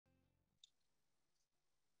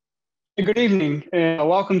Good evening, and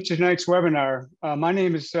welcome to tonight's webinar. My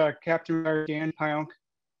name is Captain Dan Pionk.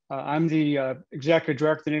 I'm the Executive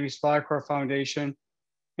Director of the Navy Supply Corps Foundation,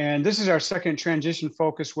 and this is our second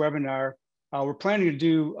transition-focused webinar. We're planning to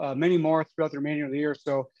do many more throughout the remainder of the year,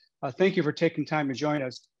 so thank you for taking time to join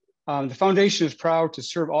us. The foundation is proud to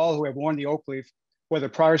serve all who have worn the oak leaf, whether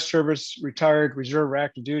prior service, retired, reserve, or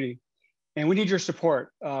active duty. And we need your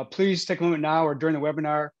support. Please take a moment now or during the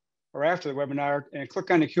webinar or after the webinar and click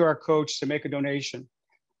on the QR codes to make a donation.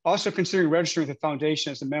 Also consider registering with the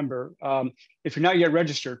foundation as a member. If you're not yet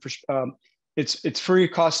registered, it's free,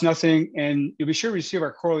 costs nothing, and you'll be sure to receive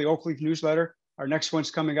our quarterly Oak Leaf newsletter. Our next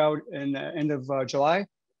one's coming out in the end of July,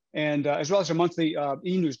 and as well as our monthly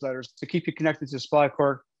e-newsletters to keep you connected to the Supply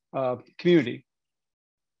Corps community.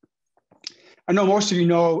 I know most of you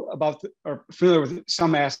know about or familiar with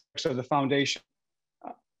some aspects of the foundation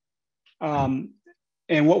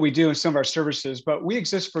and what we do in some of our services, but we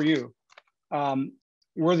exist for you.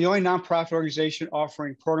 We're the only nonprofit organization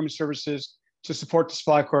offering program services to support the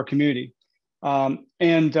Supply Corps community. Our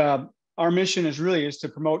mission is to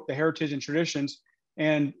promote the heritage and traditions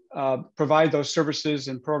and provide those services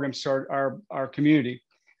and programs to our community.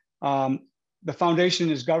 The foundation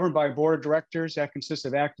is governed by a board of directors that consists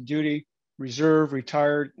of active duty, reserve,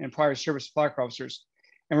 retired, and prior service supply Corps officers.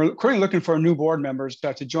 And we're currently looking for new board members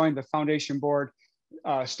to join the foundation board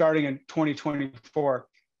starting in 2024.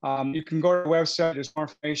 You can go to the website, there's more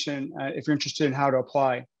information if you're interested in how to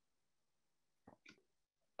apply.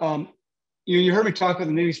 You heard me talk about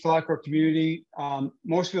the Navy Supply Corps community.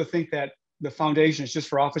 Most people think that the foundation is just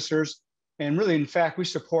for officers. And really, in fact, we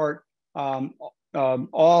support the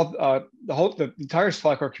entire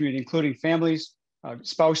Supply Corps community, including families,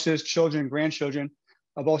 spouses, children, grandchildren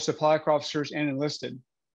of both Supply Corps officers and enlisted.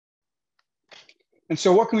 And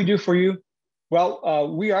so what can we do for you?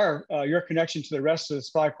 Well, we are your connection to the rest of the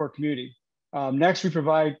Supply Corps community. Next, we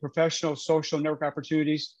provide professional social network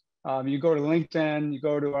opportunities. You go to LinkedIn, you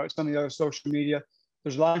go to some of the other social media.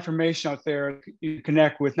 There's a lot of information out there you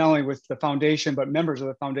connect with, not only with the foundation, but members of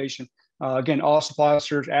the foundation. Again, all supply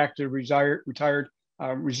officers, active, retired,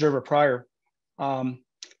 reserve, or prior. And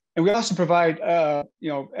we also provide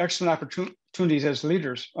excellent opportunities as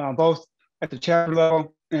leaders, both at the chapter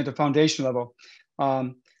level and at the foundation level.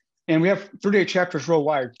 And we have 38 chapters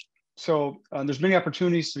worldwide. So there's many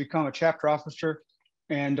opportunities to become a chapter officer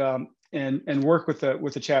and work with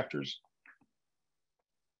the chapters.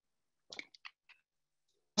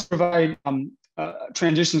 We provide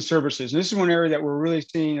transition services. And this is one area that we're really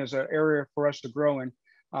seeing as an area for us to grow in.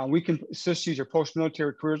 We can assist you with your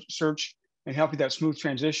post-military career search and help you that smooth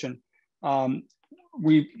transition. Right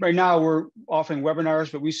now we're offering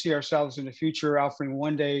webinars, but we see ourselves in the future offering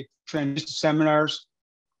one-day transition seminars,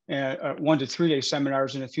 1 to 3 day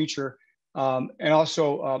seminars in the future, and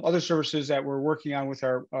also other services that we're working on with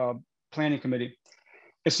our planning committee.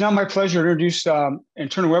 It's now my pleasure to introduce and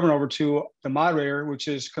turn the webinar over to the moderator, which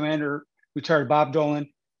is Commander Retired Bob Dolan.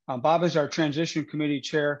 Bob is our transition committee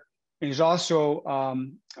chair, and he's also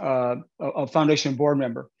a foundation board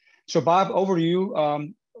member. So Bob, over to you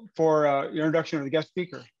for your introduction of the guest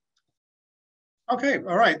speaker. Okay,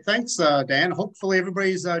 all right, thanks Dan. Hopefully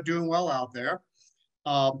everybody's doing well out there.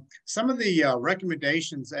 Some of the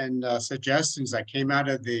recommendations and suggestions that came out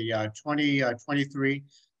of the 2023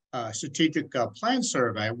 strategic plan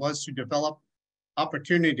survey was to develop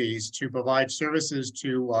opportunities to provide services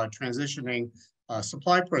to transitioning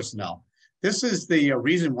supply personnel. This is the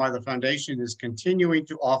reason why the foundation is continuing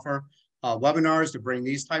to offer webinars to bring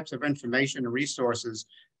these types of information and resources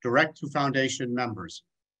direct to foundation members.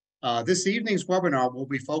 This evening's webinar will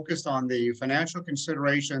be focused on the financial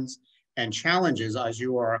considerations and challenges as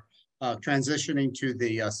you are transitioning to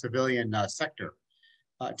the civilian sector.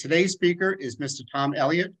 Today's speaker is Mr. Tom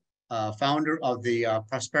Elliott, founder of the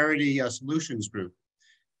Prosperity Solutions Group.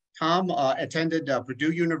 Tom attended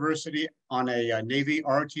Purdue University on a Navy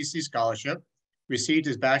ROTC scholarship, received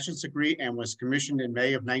his bachelor's degree, and was commissioned in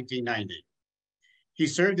May of 1990. He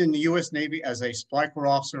served in the U.S. Navy as a Supply Corps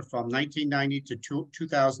officer from 1990 to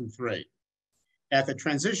 2003. After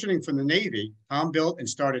transitioning from the Navy, Tom built and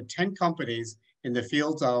started 10 companies in the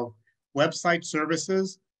fields of website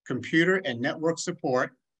services, computer and network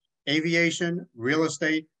support, aviation, real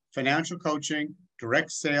estate, financial coaching,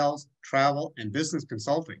 direct sales, travel, and business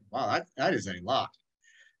consulting. Wow, that is a lot.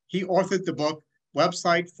 He authored the book,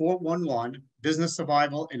 Website 411, Business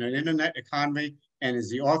Survival in an Internet Economy, and is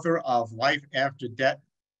the author of Life After Debt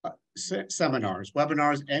seminars,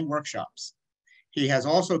 webinars, and workshops. He has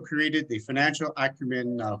also created the Financial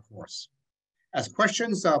Acumen course. As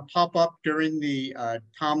questions pop up during the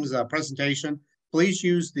Tom's presentation, please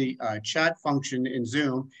use the chat function in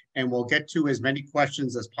Zoom, and we'll get to as many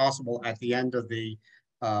questions as possible at the end of the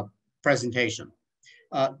presentation.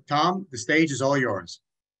 Tom, the stage is all yours.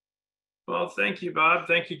 Well, thank you, Bob.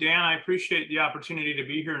 Thank you, Dan. I appreciate the opportunity to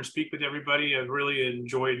be here and speak with everybody. I've really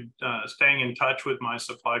enjoyed staying in touch with my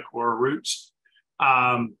Supply Corps roots.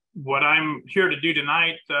 What I'm here to do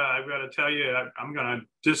tonight, I've got to tell you, I'm going to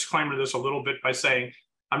disclaimer this a little bit by saying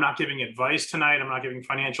I'm not giving advice tonight. I'm not giving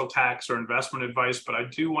financial, tax, or investment advice, but I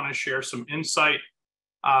do want to share some insight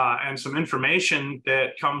and some information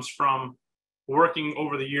that comes from working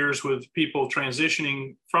over the years with people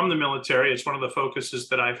transitioning from the military. It's one of the focuses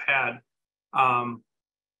that I've had.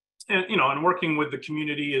 And working with the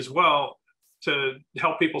community as well to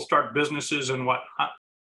help people start businesses and whatnot.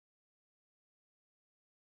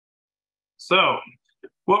 So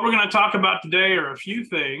what we're going to talk about today are a few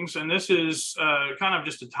things, and this is kind of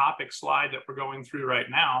just a topic slide that we're going through right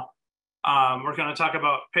now. We're going to talk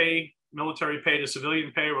about pay, military pay to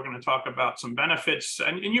civilian pay. We're going to talk about some benefits,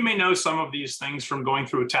 and you may know some of these things from going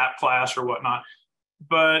through a TAP class or whatnot,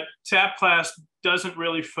 but TAP class doesn't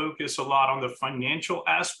really focus a lot on the financial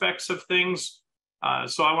aspects of things.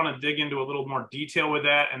 So I want to dig into a little more detail with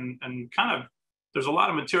that, and kind of, there's a lot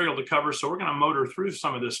of material to cover, so we're going to motor through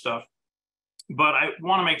some of this stuff. But I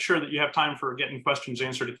want to make sure that you have time for getting questions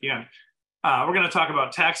answered at the end. We're going to talk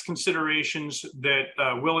about tax considerations that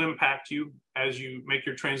will impact you as you make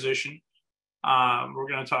your transition. We're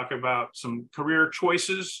going to talk about some career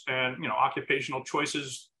choices and occupational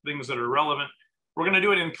choices, things that are relevant. We're going to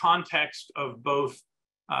do it in context of both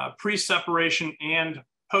pre-separation and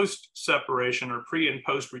post-separation, or pre and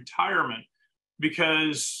post-retirement,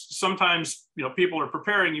 because sometimes people are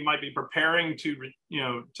preparing. You might be preparing to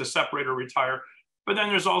separate or retire, but then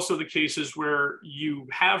there's also the cases where you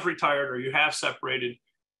have retired or you have separated,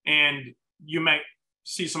 and you might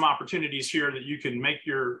see some opportunities here that you can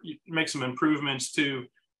make some improvements to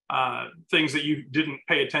things that you didn't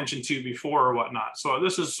pay attention to before or whatnot. So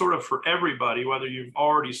this is sort of for everybody, whether you've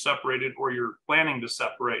already separated or you're planning to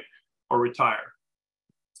separate or retire.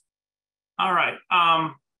 All right.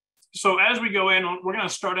 So as we go in, we're going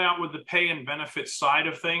to start out with the pay and benefits side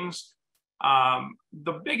of things.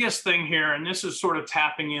 The biggest thing here, and this is sort of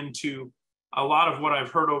tapping into a lot of what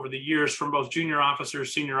I've heard over the years from both junior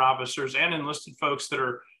officers, senior officers, and enlisted folks that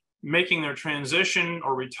are making their transition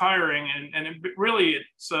or retiring. And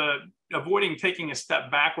it's avoiding taking a step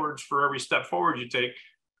backwards for every step forward you take.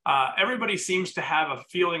 Everybody seems to have a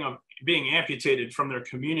feeling of being amputated from their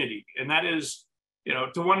community. And that is,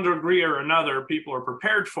 to one degree or another, people are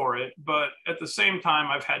prepared for it. But at the same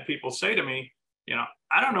time, I've had people say to me,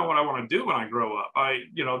 I don't know what I want to do when I grow up.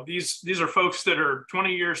 These are folks that are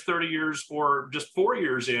 20 years, 30 years, or just 4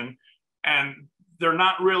 years in, and they're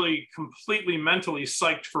not really completely mentally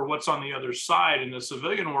psyched for what's on the other side in the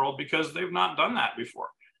civilian world because they've not done that before.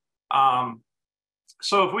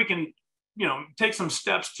 So if we can, take some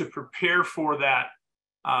steps to prepare for that,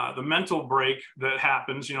 the mental break that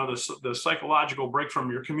happens, the psychological break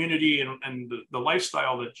from your community and the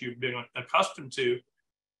lifestyle that you've been accustomed to,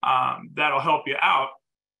 that'll help you out.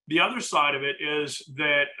 The other side of it is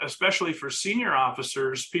that, especially for senior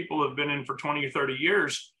officers, people who have been in for 20 or 30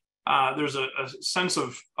 years, there's a sense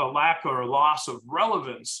of a lack or a loss of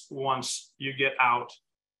relevance once you get out,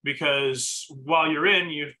 because while you're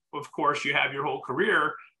in, of course, you have your whole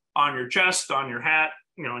career on your chest, on your hat,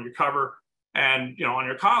 on your cover, and on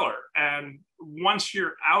your collar. And once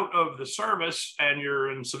you're out of the service and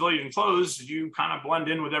you're in civilian clothes, you kind of blend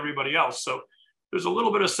in with everybody else. So there's a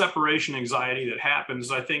little bit of separation anxiety that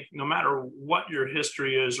happens, I think, no matter what your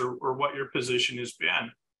history is or what your position has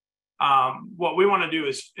been. What we want to do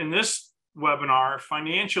is, in this webinar,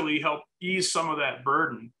 financially help ease some of that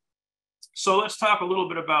burden. So let's talk a little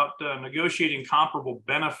bit about negotiating comparable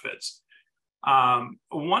benefits.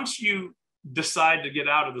 Once you decide to get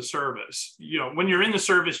out of the service, when you're in the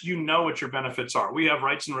service, what your benefits are. We have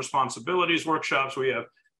rights and responsibilities workshops. We have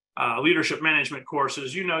leadership management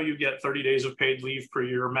courses. You get 30 days of paid leave per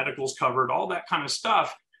year, medical's covered, all that kind of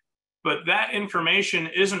stuff. But that information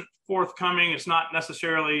isn't forthcoming. It's not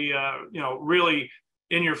necessarily, really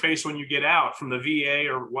in your face when you get out from the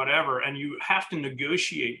VA or whatever. And you have to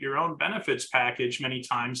negotiate your own benefits package many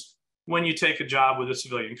times when you take a job with a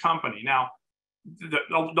civilian company. Now,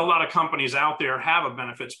 a lot of companies out there have a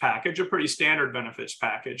benefits package, a pretty standard benefits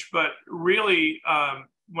package. But really,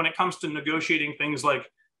 when it comes to negotiating things like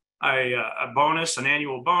a bonus, an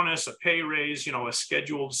annual bonus, a pay raise, a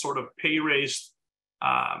scheduled sort of pay raise,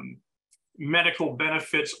 medical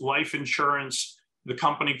benefits, life insurance, the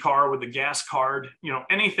company car with the gas card,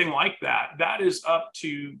 anything like that, that is up to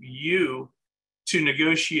you to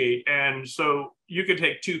negotiate. And so you could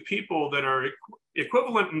take two people that are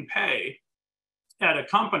equivalent in pay at a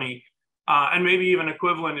company, and maybe even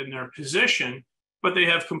equivalent in their position, but they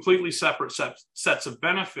have completely separate sets of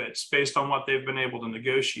benefits based on what they've been able to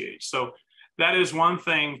negotiate. So that is one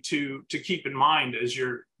thing to keep in mind as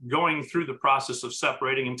you're going through the process of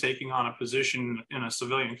separating and taking on a position in a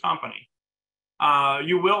civilian company.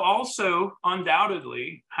 You will also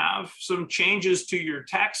undoubtedly have some changes to your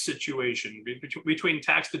tax situation between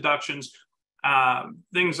tax deductions,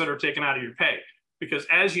 things that are taken out of your pay. Because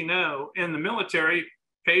as you know, in the military,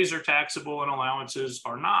 pays are taxable and allowances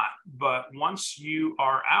are not. But once you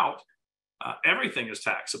are out, everything is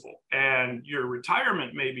taxable. And your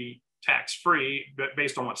retirement may be tax-free, but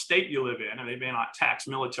based on what state you live in, and they may not tax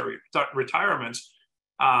military retirements.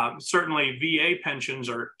 Certainly VA pensions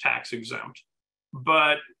are tax exempt.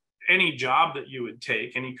 But any job that you would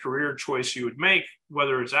take, any career choice you would make,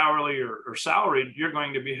 whether it's hourly or salaried, you're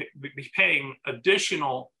going to be paying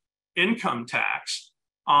additional income tax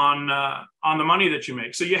on the money that you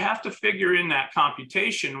make. So you have to figure in that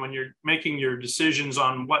computation when you're making your decisions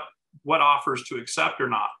on what offers to accept or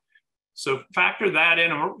not. So factor that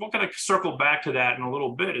in, and we're going to circle back to that in a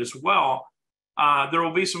little bit as well. There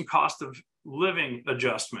will be some cost of living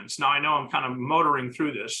adjustments. Now, I know I'm kind of motoring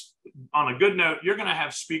through this. On a good note, you're going to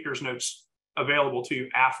have speaker's notes available to you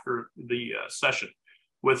after the session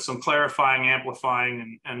with some clarifying,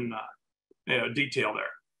 amplifying, and detail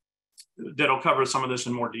there. That'll cover some of this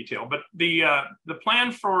in more detail. But the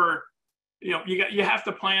plan for, you have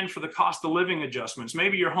to plan for the cost of living adjustments.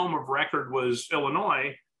 Maybe your home of record was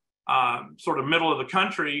Illinois, sort of middle of the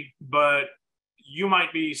country, but you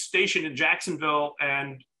might be stationed in Jacksonville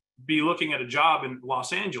and be looking at a job in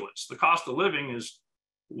Los Angeles. The cost of living is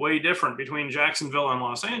way different between Jacksonville and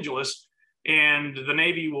Los Angeles, and the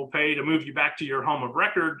Navy will pay to move you back to your home of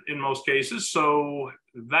record in most cases. So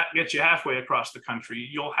that gets you halfway across the country.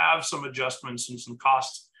 You'll have some adjustments and some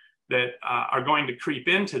costs that are going to creep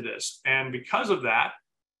into this. And because of that,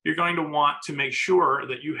 you're going to want to make sure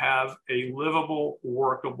that you have a livable,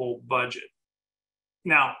 workable budget.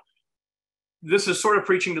 Now, this is sort of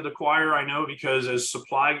preaching to the choir, I know, because as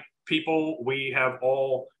supply people, we have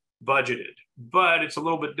all budgeted, but it's a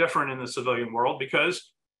little bit different in the civilian world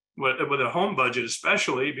because with a home budget,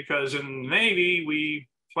 especially because in the Navy, we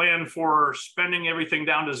plan for spending everything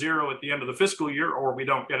down to zero at the end of the fiscal year, or we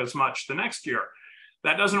don't get as much the next year.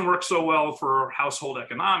 That doesn't work so well for household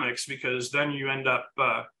economics because then you end up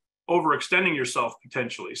overextending yourself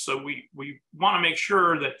potentially. So we want to make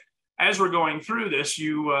sure that as we're going through this,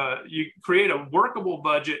 you create a workable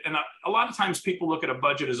budget. And a lot of times people look at a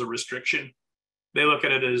budget as a restriction. They look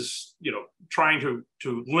at it as, trying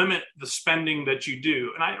to limit the spending that you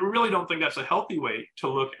do. And I really don't think that's a healthy way to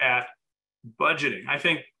look at budgeting. I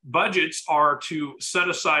think budgets are to set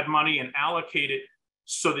aside money and allocate it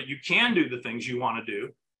so that you can do the things you want to do.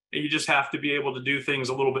 And you just have to be able to do things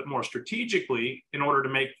a little bit more strategically in order to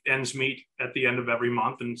make ends meet at the end of every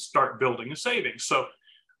month and start building a savings. So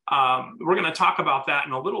we're going to talk about that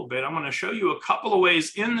in a little bit. I'm going to show you a couple of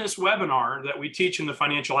ways in this webinar that we teach in the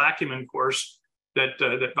financial acumen course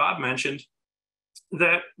that Bob mentioned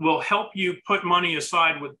that will help you put money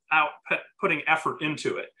aside without putting effort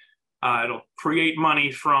into it. It'll create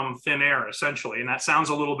money from thin air, essentially. And that sounds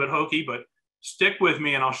a little bit hokey, but stick with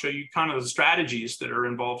me and I'll show you kind of the strategies that are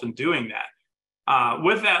involved in doing that.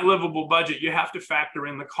 With that livable budget, you have to factor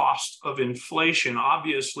in the cost of inflation.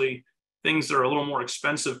 Obviously, things are a little more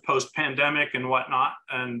expensive post-pandemic and whatnot,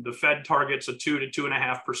 and the Fed targets a 2 to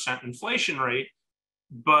 2.5% inflation rate.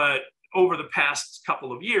 But over the past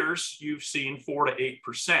couple of years, you've seen 4 to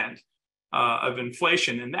 8% of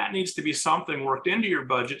inflation, and that needs to be something worked into your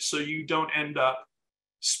budget so you don't end up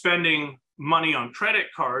spending money on credit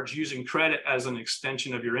cards, using credit as an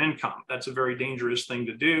extension of your income. That's a very dangerous thing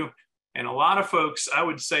to do. And a lot of folks, I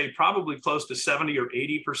would say probably close to 70 or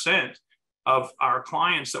 80% of our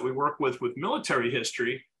clients that we work with military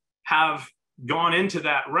history have gone into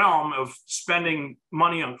that realm of spending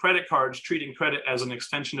money on credit cards, treating credit as an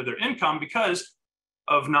extension of their income because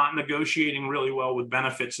of not negotiating really well with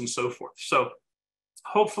benefits and so forth. So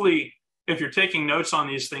hopefully, if you're taking notes on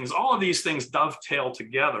these things, all of these things dovetail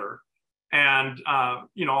together. And,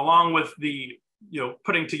 along with the,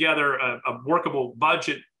 putting together a workable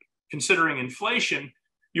budget, considering inflation,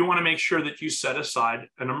 you want to make sure that you set aside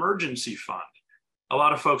an emergency fund. A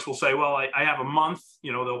lot of folks will say, well, I have a month,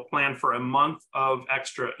 they'll plan for a month of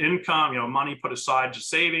extra income, money put aside to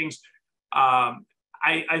savings.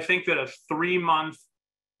 I think that a 3-month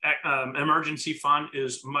emergency fund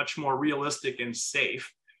is much more realistic and safe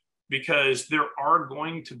because there are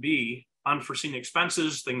going to be unforeseen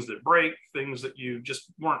expenses, things that break, things that you just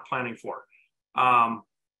weren't planning for. And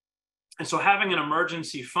so having an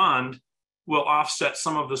emergency fund will offset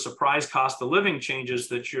some of the surprise cost of living changes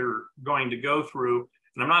that you're going to go through.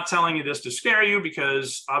 And I'm not telling you this to scare you,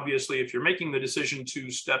 because obviously if you're making the decision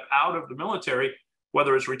to step out of the military,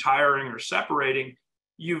 whether it's retiring or separating,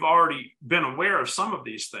 you've already been aware of some of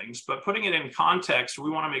these things. But putting it in context, we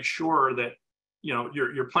want to make sure that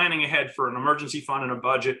you're planning ahead for an emergency fund and a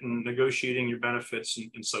budget and negotiating your benefits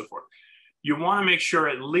and so forth. You want to make sure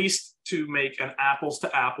at least to make an apples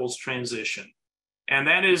to apples transition. And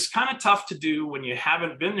that is kind of tough to do when you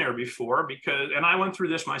haven't been there before, and I went through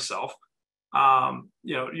this myself.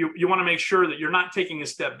 You want to make sure that you're not taking a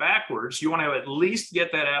step backwards. You want to at least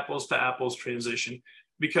get that apples to apples transition,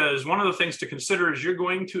 because one of the things to consider is you're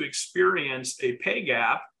going to experience a pay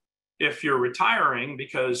gap if you're retiring,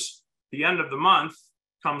 because the end of the month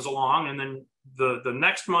comes along, and then the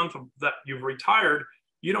next month that you've retired,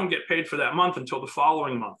 you don't get paid for that month until the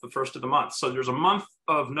following month, the first of the month. So there's a month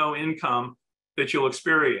of no income that you'll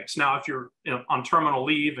experience. Now, if you're on terminal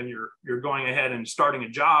leave and you're going ahead and starting a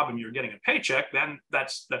job and you're getting a paycheck, then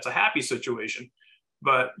that's a happy situation.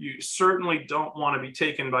 But you certainly don't want to be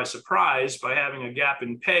taken by surprise by having a gap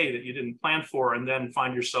in pay that you didn't plan for and then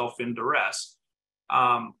find yourself in duress.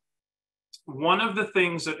 One of the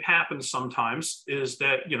things that happens sometimes is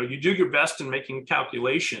that you do your best in making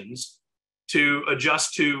calculations to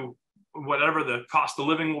adjust to whatever the cost of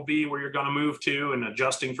living will be where you're going to move to, and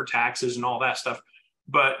adjusting for taxes and all that stuff.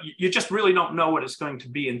 But you just really don't know what it's going to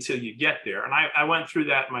be until you get there. And I went through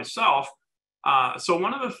that myself. So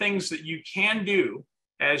one of the things that you can do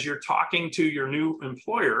as you're talking to your new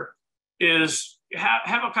employer is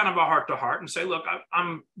have a kind of a heart-to-heart and say, look,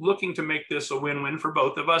 I'm looking to make this a win-win for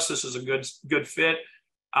both of us. This is a good fit.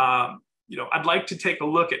 I'd like to take a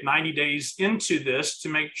look at 90 days into this to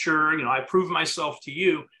make sure, I prove myself to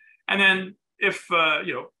you. And then if,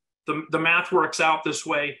 the math works out this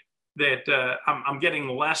way, that I'm getting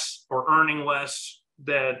less or earning less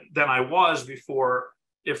than I was before,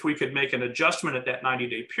 if we could make an adjustment at that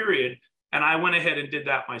 90-day period. And I went ahead and did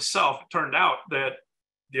that myself. It turned out that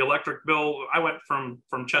the electric bill, I went from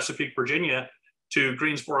Chesapeake, Virginia to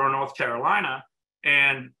Greensboro, North Carolina,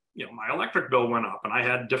 and my electric bill went up, and I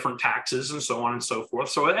had different taxes and so on and so forth.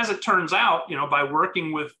 So as it turns out, by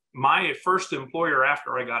working with my first employer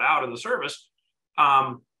after I got out of the service,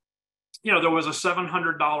 there was a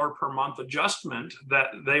 $700 per month adjustment that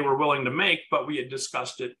they were willing to make, but we had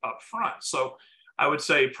discussed it up front. So I would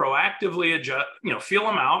say proactively adjust, feel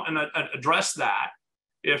them out and address that.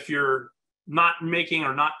 If you're not making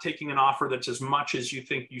or not taking an offer that's as much as you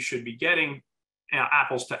think you should be getting,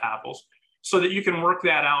 apples to apples, so that you can work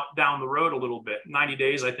that out down the road a little bit. 90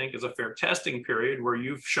 days, I think, is a fair testing period where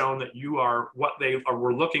you've shown that you are what they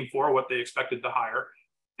were looking for, what they expected to hire.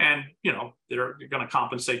 And, they're going to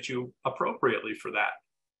compensate you appropriately for that.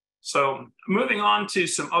 So moving on to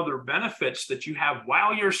some other benefits that you have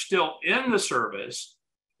while you're still in the service,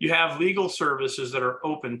 you have legal services that are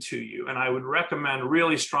open to you. And I would recommend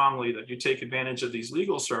really strongly that you take advantage of these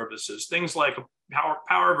legal services, things like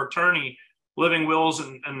power of attorney, living wills,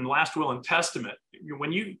 and last will and testament.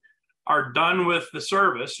 When you are done with the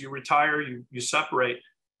service, you retire, you separate,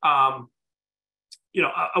 a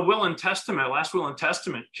will and testament, last will and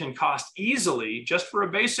testament can cost easily, just for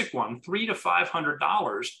a basic one, $300 to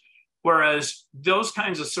 $500. Whereas those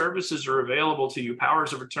kinds of services are available to you,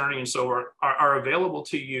 powers of attorney and so are available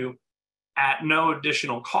to you at no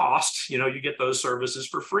additional cost. You get those services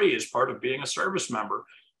for free as part of being a service member.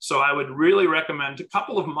 So I would really recommend a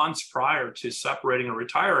couple of months prior to separating or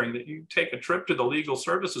retiring that you take a trip to the legal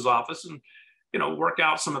services office and, work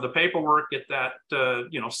out some of the paperwork, get that,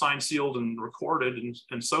 signed, sealed, and recorded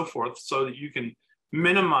and so forth, so that you can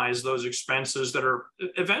minimize those expenses that are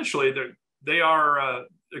eventually they are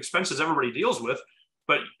expenses everybody deals with.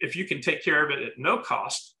 But if you can take care of it at no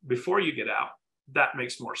cost before you get out, that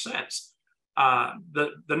makes more sense.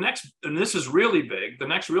 The next, and this is really big, the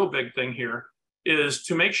next real big thing here is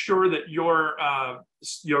to make sure that your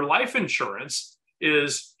life insurance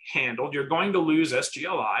is handled. You're going to lose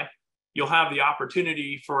SGLI. You'll have the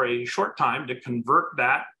opportunity for a short time to convert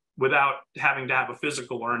that without having to have a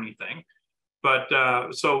physical or anything. But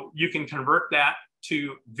so you can convert that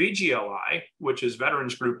to VGLI, which is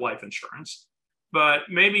Veterans Group Life Insurance. But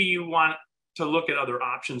maybe you want to look at other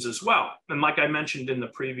options as well. And like I mentioned in the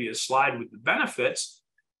previous slide with the benefits,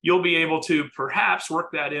 you'll be able to perhaps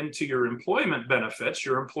work that into your employment benefits,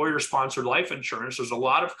 your employer-sponsored life insurance. There's a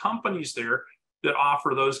lot of companies there that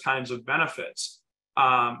offer those kinds of benefits.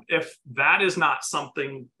 If that is not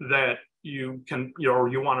something that you can, or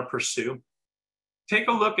you want to pursue, take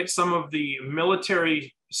a look at some of the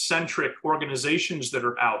military-centric organizations that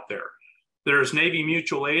are out there. There's Navy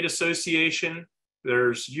Mutual Aid Association,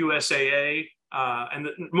 there's USAA, and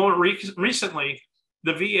more recently,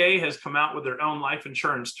 the VA has come out with their own life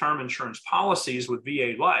insurance, term insurance policies with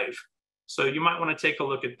VA Life. So you might want to take a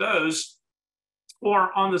look at those.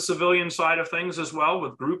 Or on the civilian side of things as well,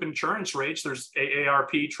 with group insurance rates, there's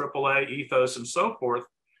AARP, AAA, Ethos, and so forth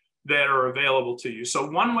that are available to you. So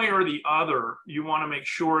one way or the other, you want to make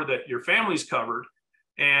sure that your family's covered,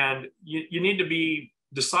 and you need to be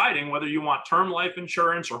deciding whether you want term life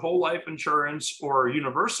insurance or whole life insurance or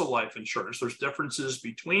universal life insurance. There's differences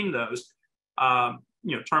between those.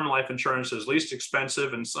 Term life insurance is least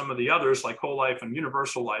expensive, and some of the others like whole life and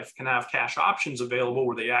universal life can have cash options available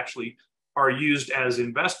where they actually are used as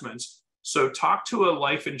investments. So talk to a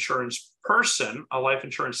life insurance person, a life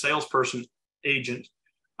insurance salesperson, agent,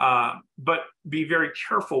 but be very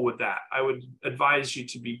careful with that. I would advise you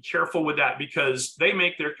to be careful with that because they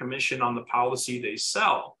make their commission on the policy they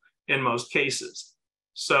sell in most cases.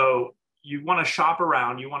 So you want to shop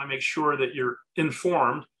around, you want to make sure that you're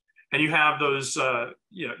informed and you have those, an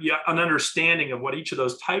understanding of what each of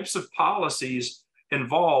those types of policies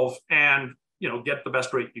involve, and get the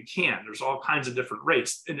best rate you can. There's all kinds of different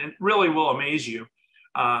rates, and it really will amaze you.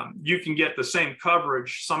 You can get the same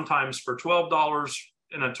coverage sometimes for $12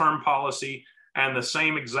 in a term policy, and the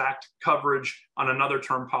same exact coverage on another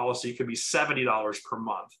term policy could be $70 per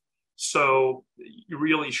month. So you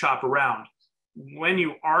really shop around. When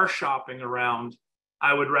you are shopping around,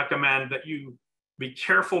 I would recommend that you be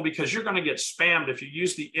careful because you're going to get spammed if you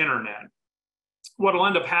use the internet. What will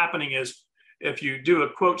end up happening is if you do a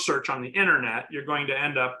quote search on the internet, you're going to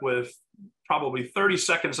end up with probably 30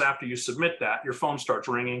 seconds after you submit that, your phone starts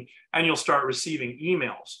ringing and you'll start receiving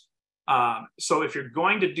emails. So if you're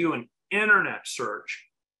going to do an internet search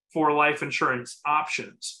for life insurance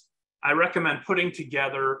options, I recommend putting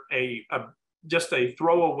together just a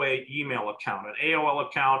throwaway email account, an AOL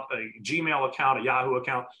account, a Gmail account, a Yahoo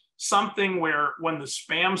account, something where when the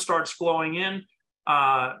spam starts flowing in,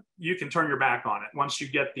 you can turn your back on it once you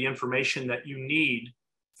get the information that you need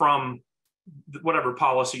from whatever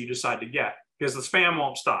policy you decide to get, because the spam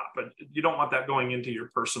won't stop, but you don't want that going into your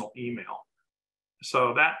personal email.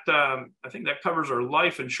 So that, I think that covers our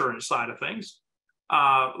life insurance side of things.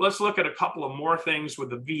 Let's look at a couple of more things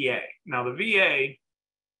with the VA. Now the VA,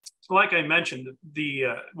 so like I mentioned,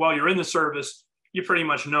 while you're in the service, you pretty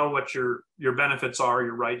much know what your benefits are,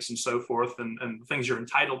 your rights and so forth, and things you're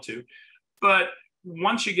entitled to. But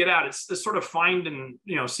once you get out, it's sort of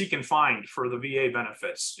seek and find for the VA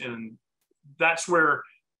benefits. And that's where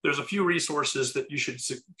there's a few resources that you should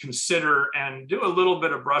consider and do a little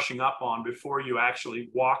bit of brushing up on before you actually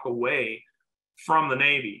walk away from the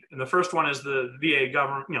Navy. And the first one is the VA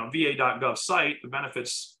government, va.gov site, the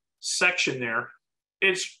benefits section there.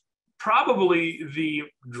 It's probably the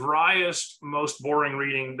driest, most boring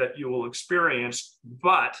reading that you will experience,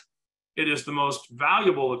 but it is the most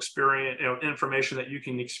valuable information that you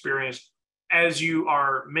can experience as you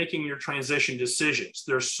are making your transition decisions.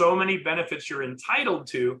 There's so many benefits you're entitled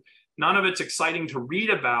to. None of it's exciting to read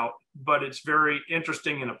about, but it's very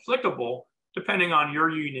interesting and applicable depending on your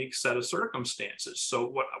unique set of circumstances. So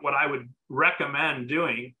what I would recommend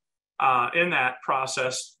doing in that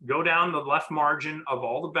process, go down the left margin of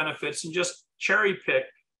all the benefits and just cherry pick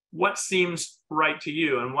what seems right to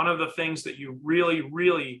you. And one of the things that you really,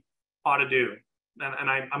 really ought to do, and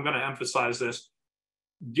I'm going to emphasize this,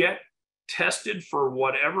 get tested for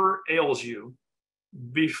whatever ails you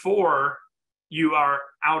before you are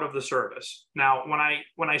out of the service. Now,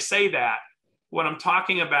 when I say that, what I'm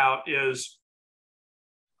talking about is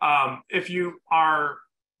if you are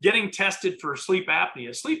getting tested for sleep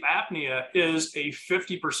apnea is a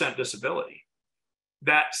 50% disability.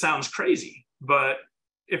 That sounds crazy, but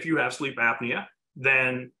if you have sleep apnea,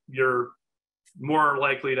 then you're more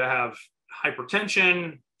likely to have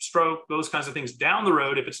hypertension, stroke, those kinds of things down the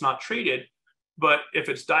road if it's not treated. But if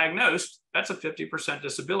it's diagnosed, that's a 50%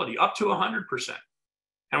 disability, up to 100%.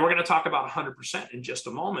 And we're going to talk about 100% in just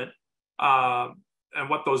a moment, and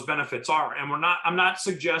what those benefits are. And I'm not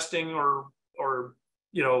suggesting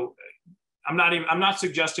I'm not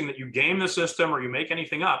suggesting that you game the system or you make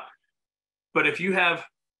anything up. But if you have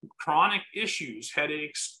chronic issues,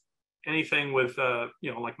 headaches, anything with,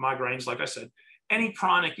 like migraines, like I said, any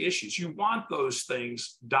chronic issues, you want those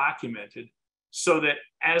things documented so that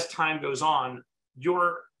as time goes on,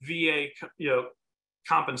 your VA,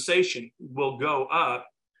 compensation will go up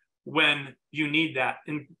when you need that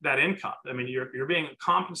income. I mean, you're being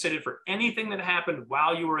compensated for anything that happened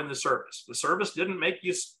while you were in the service. The service didn't make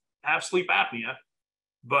you have sleep apnea.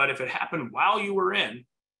 But if it happened while you were in,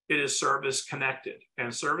 it is service connected,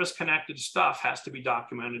 and service connected stuff has to be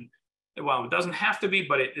documented. Well, it doesn't have to be,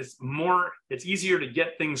 but it's easier to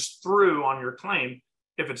get things through on your claim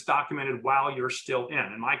if it's documented while you're still in.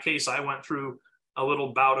 In my case, I went through a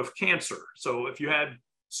little bout of cancer. So if you had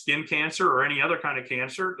skin cancer or any other kind of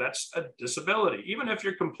cancer, that's a disability. Even if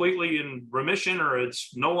you're completely in remission or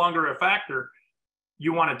it's no longer a factor,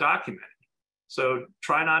 you want to document it. So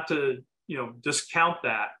try not to, discount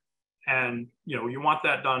that. And, you want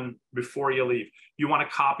that done before you leave. You want a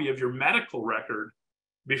copy of your medical record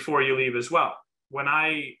before you leave as well. When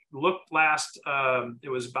I looked last, it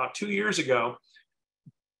was about 2 years ago,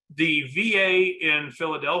 the VA in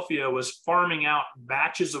Philadelphia was farming out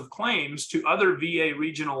batches of claims to other VA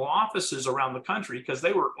regional offices around the country because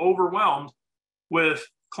they were overwhelmed with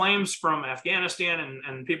claims from Afghanistan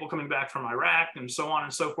and people coming back from Iraq and so on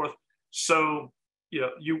and so forth. So,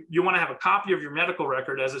 you want to have a copy of your medical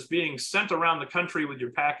record as it's being sent around the country with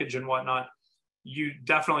your package and whatnot. You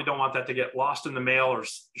definitely don't want that to get lost in the mail or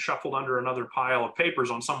shuffled under another pile of papers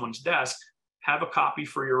on someone's desk. Have a copy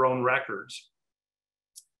for your own records.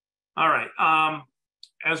 All right,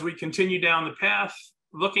 as we continue down the path,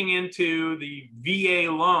 looking into the VA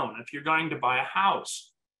loan, if you're going to buy a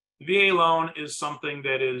house, the VA loan is something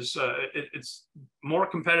that is, it's more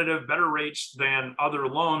competitive, better rates than other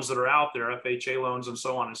loans that are out there, FHA loans and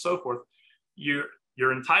so on and so forth. You're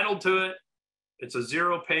entitled to it. It's a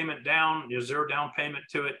zero payment down, zero down payment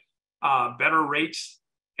to it, better rates.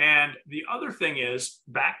 And the other thing is,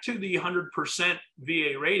 back to the 100%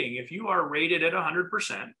 VA rating, if you are rated at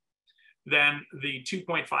 100%, then the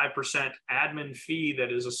 2.5% admin fee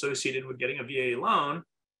that is associated with getting a VA loan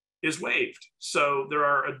is waived. So there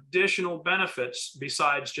are additional benefits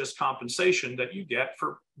besides just compensation that you get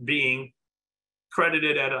for being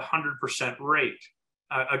credited at 100% rate.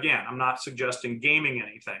 Again, I'm not suggesting gaming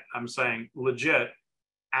anything. I'm saying legit,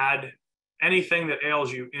 add anything that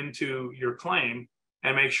ails you into your claim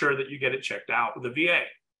and make sure that you get it checked out with the VA.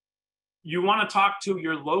 You want to talk to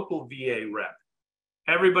your local VA rep.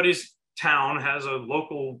 Everybody's town has a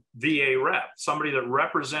local VA rep, somebody that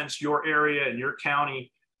represents your area and your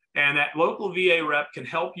county. And that local VA rep can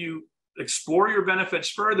help you explore your benefits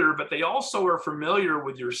further, but they also are familiar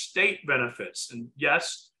with your state benefits. And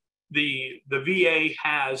yes, the VA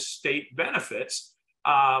has state benefits,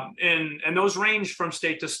 and those range from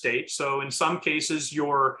state to state. So in some cases,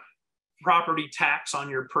 your property tax on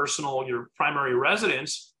your primary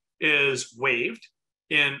residence is waived.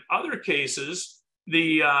 In other cases,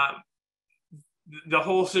 the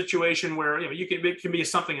whole situation where it can be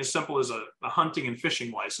something as simple as a hunting and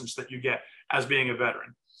fishing license that you get as being a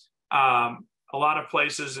veteran. A lot of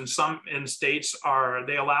places in states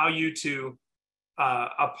they allow you to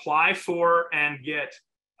apply for and get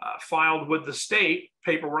filed with the state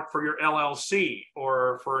paperwork for your LLC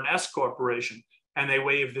or for an S corporation, and they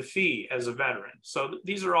waive the fee as a veteran. So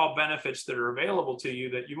these are all benefits that are available to you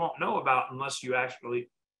that you won't know about unless you actually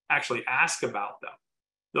ask about them.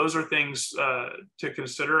 Those are things to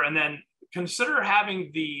consider. And then consider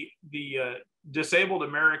having the disabled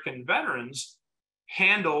American veterans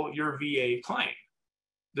handle your VA claim.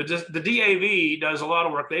 The DAV does a lot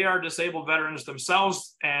of work. They are disabled veterans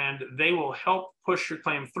themselves, and they will help push your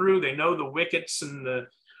claim through. They know the wickets and the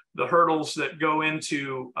hurdles that go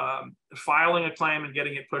into filing a claim and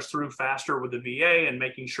getting it pushed through faster with the VA and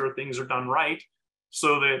making sure things are done right,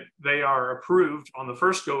 so that they are approved on the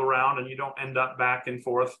first go around and you don't end up back and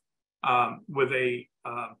forth with a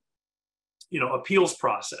appeals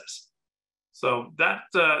process. So that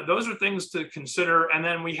those are things to consider. And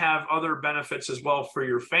then we have other benefits as well for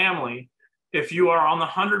your family. If you are on the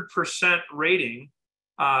 100% rating,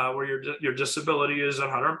 where your disability is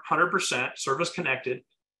 100% service connected,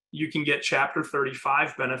 you can get Chapter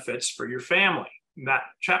 35 benefits for your family. That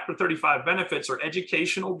Chapter 35 benefits are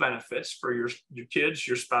educational benefits for your kids,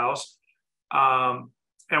 your spouse.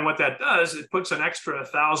 And what that does, it puts an extra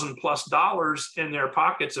 $1,000+ in their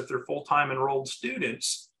pockets if they're full-time enrolled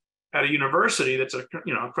students at a university that's a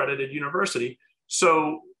accredited university.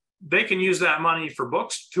 So they can use that money for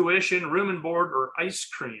books, tuition, room and board, or ice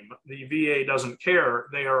cream. The VA doesn't care.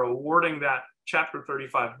 They are awarding that Chapter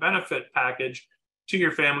 35 benefit package to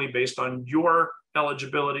your family based on your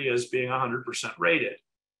eligibility as being 100% rated.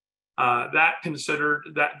 That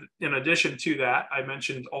in addition to that, I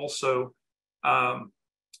mentioned also,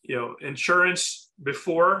 insurance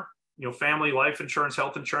before, family life insurance,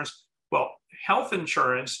 health insurance. Well, health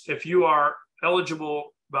insurance, if you are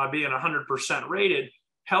eligible by being 100% rated,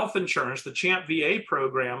 health insurance, the CHAMP VA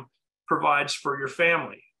program provides for your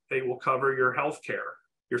family. They will cover your health care,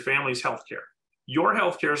 your family's health care. Your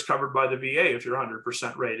healthcare is covered by the VA if you're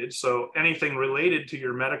 100% rated. So anything related to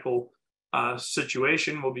your medical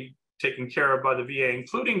situation will be taken care of by the VA,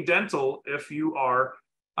 including dental if you are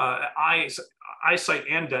eyesight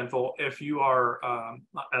and dental if you are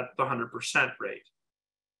at the 100% rate.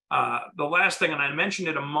 The last thing, and I mentioned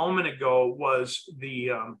it a moment ago, was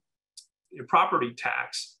the your property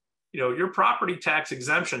tax. Your property tax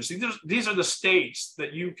exemptions. These are the states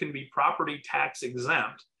that you can be property tax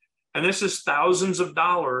exempt. And this is thousands of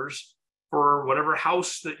dollars for whatever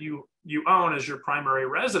house that you own as your primary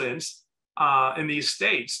residence in these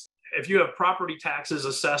states. If you have property taxes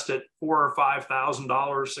assessed at $4,000 or $5,000,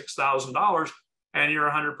 $6,000, and you're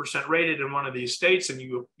 100% rated in one of these states, and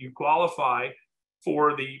you qualify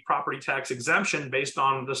for the property tax exemption based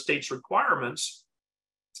on the state's requirements,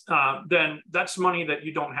 then that's money that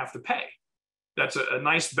you don't have to pay. That's a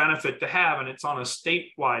nice benefit to have, and it's on a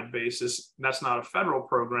statewide basis. That's not a federal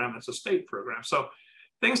program, it's a state program. So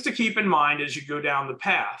things to keep in mind as you go down the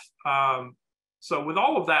path. So with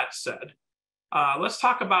all of that said, let's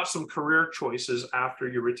talk about some career choices after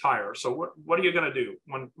you retire. So what are you going to do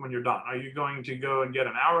when you're done? Are you going to go and get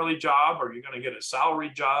an hourly job? Are you going to get a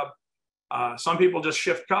salary job? Some people just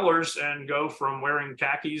shift colors and go from wearing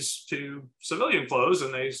khakis to civilian clothes,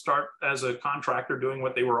 and they start as a contractor doing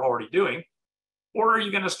what they were already doing. Or are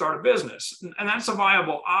you going to start a business? And that's a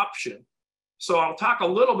viable option. So I'll talk a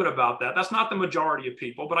little bit about that. That's not the majority of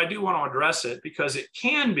people, but I do want to address it because it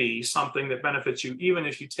can be something that benefits you even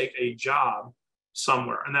if you take a job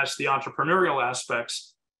somewhere. And that's the entrepreneurial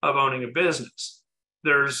aspects of owning a business.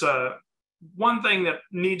 There's one thing that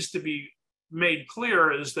needs to be made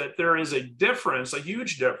clear is that there is a difference, a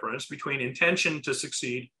huge difference between intention to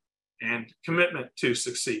succeed and commitment to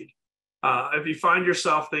succeed. If you find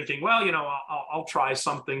yourself thinking, well, I'll try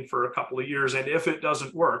something for a couple of years, and if it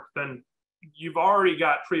doesn't work, then you've already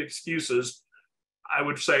got pre-excuses. I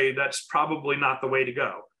would say that's probably not the way to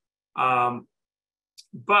go.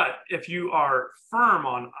 But if you are firm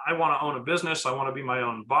on, I want to own a business, I want to be my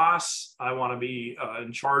own boss, I want to be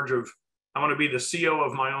in charge of, I want to be the CEO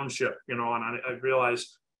of my own ship, and I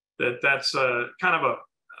realize that that's kind of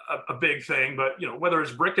a big thing, but whether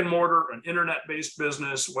it's brick and mortar, an internet-based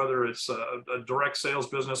business, whether it's a direct sales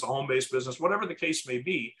business, a home-based business, whatever the case may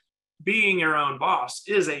be, being your own boss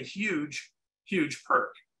is a huge, huge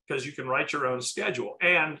perk because you can write your own schedule.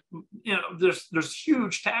 And there's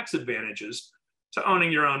huge tax advantages to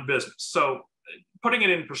owning your own business. So putting it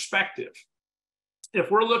in perspective,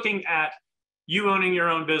 if we're looking at you owning your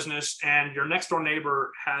own business and your next door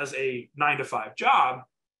neighbor has a 9-to-5 job,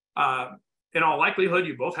 in all likelihood,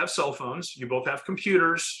 you both have cell phones, you both have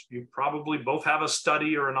computers, you probably both have a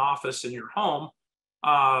study or an office in your home.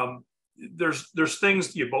 There's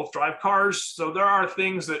things, you both drive cars. So there are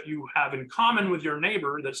things that you have in common with your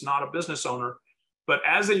neighbor that's not a business owner. But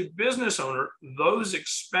as a business owner, those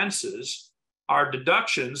expenses are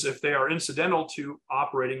deductions if they are incidental to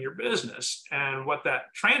operating your business. And what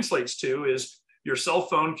that translates to is your cell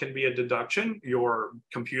phone can be a deduction, your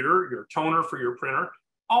computer, your toner for your printer,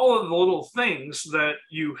 all of the little things that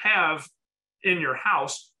you have in your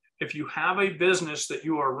house. If you have a business that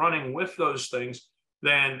you are running with those things,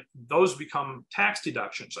 then those become tax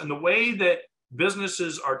deductions. And the way that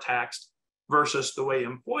businesses are taxed versus the way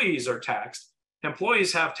employees are taxed,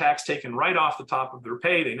 employees have tax taken right off the top of their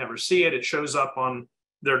pay. They never see it. It shows up on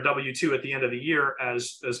their W-2 at the end of the year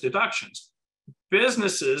as deductions.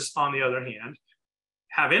 Businesses, on the other hand,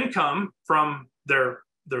 have income from their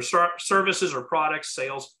services or products,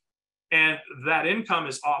 sales, and that income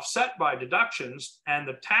is offset by deductions, and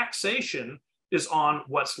the taxation is on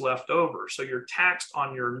what's left over. So you're taxed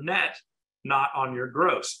on your net, not on your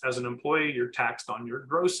gross. As an employee, you're taxed on your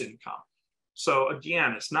gross income. So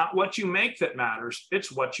again, it's not what you make that matters,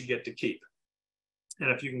 it's what you get to keep.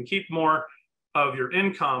 And if you can keep more of your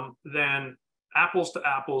income, then apples to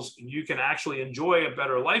apples, you can actually enjoy a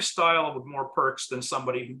better lifestyle with more perks than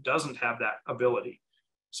somebody who doesn't have that ability.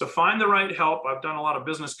 So find the right help. I've done a lot of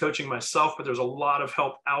business coaching myself, but there's a lot of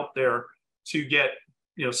help out there to get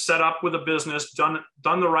set up with a business, done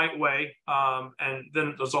the right way. And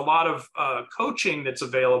then there's a lot of coaching that's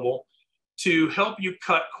available to help you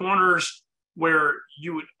cut corners where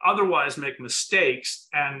you would otherwise make mistakes.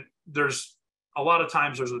 And there's a lot of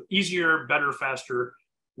times there's an easier, better, faster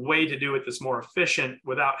way to do it that's more efficient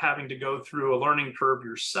without having to go through a learning curve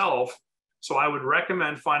yourself. So I would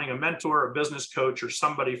recommend finding a mentor, a business coach, or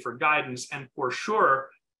somebody for guidance, and for sure,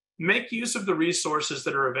 make use of the resources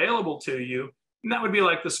that are available to you. And that would be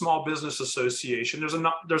like the Small Business Association.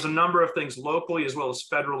 There's a number of things locally as well as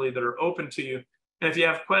federally that are open to you. And if you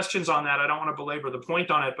have questions on that, I don't want to belabor the point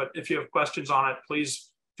on it, but if you have questions on it, please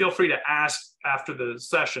feel free to ask after the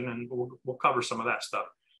session, and we'll cover some of that stuff.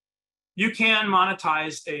 You can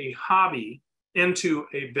monetize a hobby into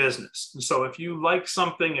a business. And so if you like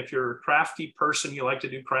something, if you're a crafty person, you like to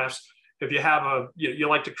do crafts, if you have you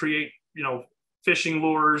like to create, fishing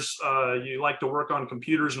lures, you like to work on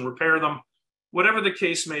computers and repair them, whatever the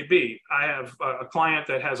case may be. I have a client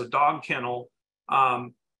that has a dog kennel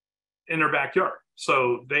in their backyard.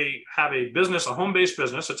 So they have a business, a home-based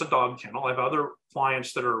business. It's a dog kennel. I have other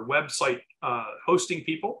clients that are website hosting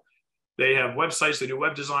people. They have websites, they do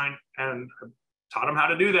web design, and I've taught them how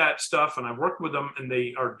to do that stuff. And I've worked with them, and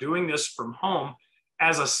they are doing this from home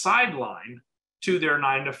as a sideline to their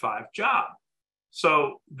 9-to-5 job.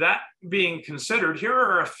 So that being considered, here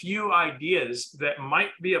are a few ideas that might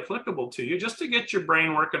be applicable to you just to get your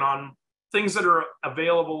brain working on things that are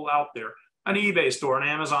available out there. An eBay store, an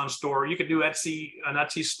Amazon store, you could do an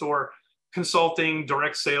Etsy store, consulting,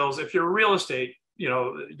 direct sales. If you're real estate,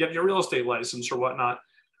 get your real estate license or whatnot.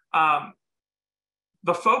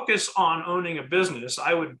 The focus on owning a business,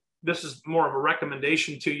 this is more of a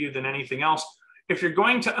recommendation to you than anything else. If you're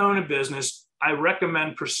going to own a business, I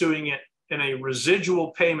recommend pursuing it in a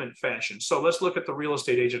residual payment fashion. So let's look at the real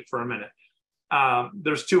estate agent for a minute.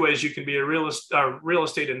 There's two ways you can be a real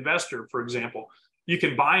estate investor, for example. You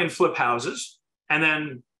can buy and flip houses, and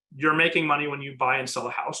then you're making money when you buy and sell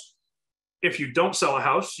a house. If you don't sell a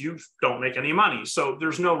house, you don't make any money. So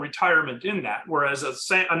there's no retirement in that. Whereas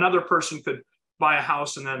another person could buy a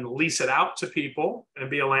house and then lease it out to people and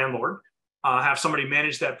be a landlord, have somebody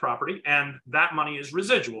manage that property, and that money is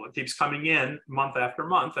residual. It keeps coming in month after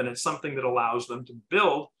month, and it's something that allows them to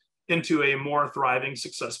build into a more thriving,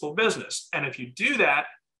 successful business. And if you do that,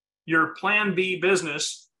 your plan B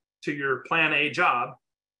business to your plan A job,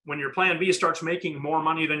 when your plan B starts making more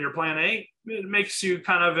money than your plan A, it makes you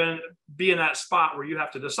kind of be in that spot where you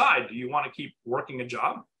have to decide, do you want to keep working a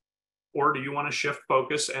job, or do you want to shift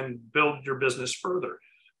focus and build your business further?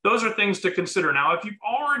 Those are things to consider. Now, if you've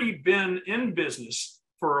already been in business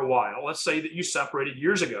for a while, let's say that you separated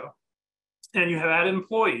years ago and you have had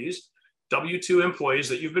employees, W-2 employees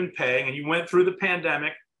that you've been paying, and you went through the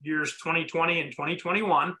pandemic years 2020 and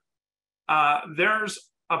 2021, there's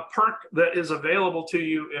a perk that is available to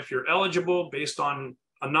you if you're eligible based on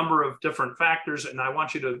a number of different factors. And I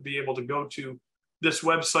want you to be able to go to this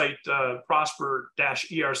website,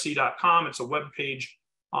 prosper-erc.com. It's a web page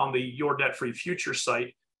on the Your Debt Free Future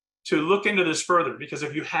site to look into this further. Because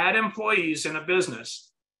if you had employees in a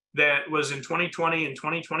business that was in 2020 and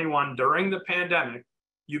 2021 during the pandemic,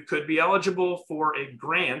 you could be eligible for a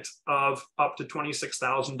grant of up to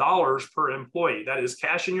 $26,000 per employee. That is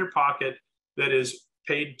cash in your pocket that is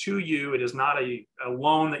paid to you. It is not a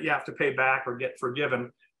loan that you have to pay back or get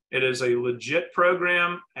forgiven. It is a legit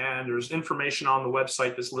program, and there's information on the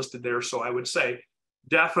website that's listed there. So I would say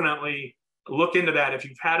definitely look into that. If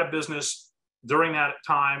you've had a business during that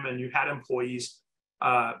time and you had employees,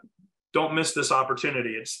 don't miss this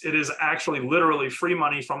opportunity. It is actually literally free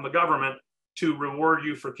money from the government to reward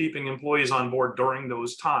you for keeping employees on board during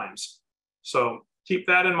those times. So keep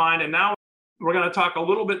that in mind. And now we're going to talk a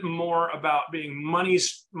little bit more about being money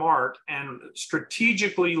smart and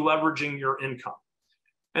strategically leveraging your income.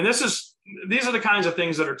 And these are the kinds of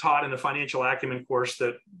things that are taught in the financial acumen course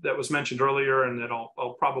that was mentioned earlier, and that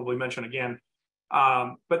I'll probably mention again.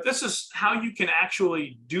 But this is how you can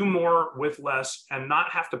actually do more with less and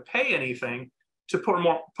not have to pay anything to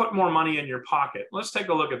put more money in your pocket. Let's take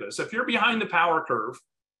a look at this. If you're behind the power curve,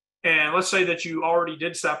 and let's say that you already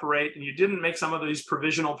did separate and you didn't make some of these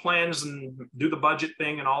provisional plans and do the budget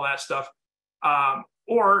thing and all that stuff,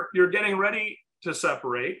 or you're getting ready to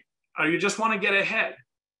separate, or you just want to get ahead,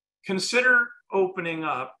 consider opening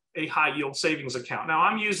up a high yield savings account. Now,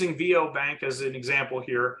 I'm using VO Bank as an example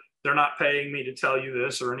here. They're not paying me to tell you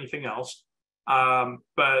this or anything else.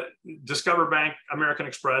 But Discover Bank, American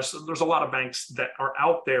Express, there's a lot of banks that are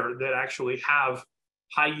out there that actually have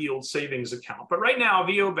high yield savings account. But right now,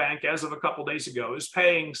 VO Bank, as of a couple of days ago, is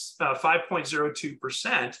paying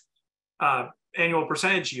 5.02% annual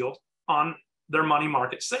percentage yield on their money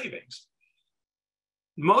market savings.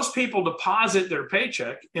 Most people deposit their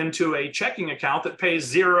paycheck into a checking account that pays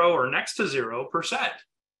 0 or next to 0%.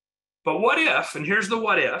 But what if, and here's the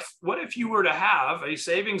what if you were to have a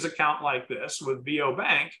savings account like this with VO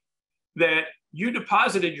Bank that you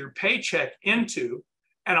deposited your paycheck into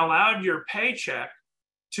and allowed your paycheck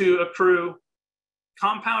to accrue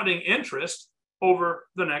compounding interest over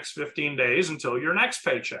the next 15 days until your next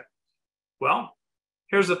paycheck? Well,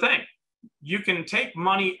 here's the thing. You can take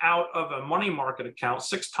money out of a money market account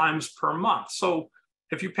 6 times per month. So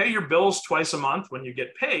if you pay your bills twice a month when you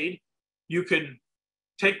get paid, you can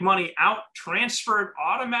take money out, transfer it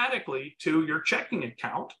automatically to your checking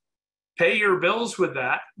account, pay your bills with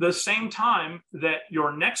that, the same time that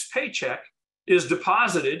your next paycheck is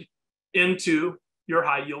deposited into your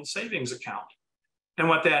high yield savings account. And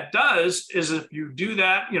what that does is if you do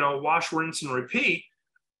that, wash, rinse, and repeat,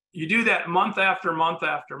 you do that month after month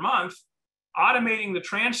after month, automating the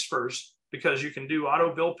transfers, because you can do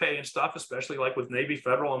auto bill pay and stuff, especially like with Navy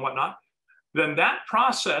Federal and whatnot, then that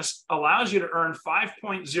process allows you to earn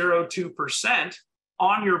 5.02%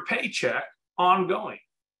 on your paycheck ongoing.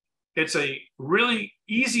 It's a really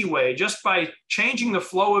easy way, just by changing the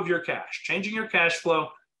flow of your cash, changing your cash flow,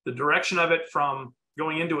 the direction of it from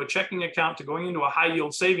going into a checking account to going into a high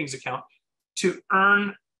yield savings account, to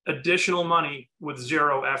earn additional money with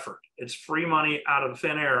zero effort. It's free money out of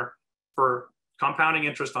thin air for compounding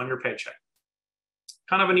interest on your paycheck.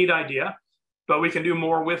 Kind of a neat idea, but we can do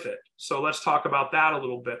more with it. So let's talk about that a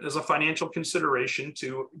little bit as a financial consideration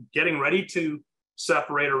to getting ready to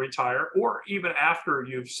separate or retire, or even after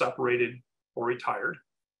you've separated or retired.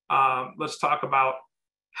 Let's talk about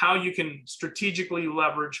how you can strategically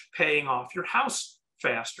leverage paying off your house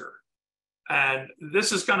faster. And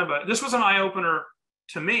this is this was an eye-opener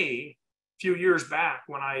to me a few years back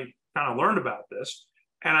when I kind of learned about this.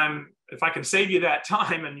 And if I can save you that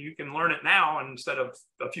time and you can learn it now instead of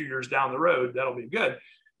a few years down the road, that'll be good.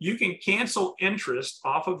 You can cancel interest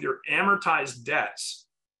off of your amortized debts.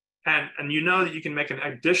 And you know that you can make an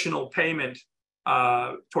additional payment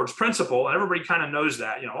towards principal. And everybody kind of knows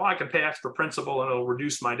that, I can pay extra principal and it'll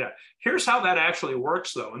reduce my debt. Here's how that actually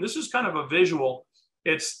works though. And this is kind of a visual.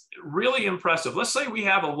 It's really impressive. Let's say we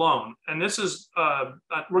have a loan, and this is,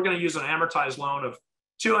 we're going to use an amortized loan of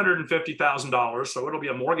 $250,000. So it'll be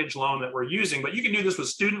a mortgage loan that we're using, but you can do this with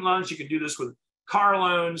student loans. You can do this with car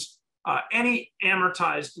loans, any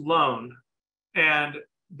amortized loan. And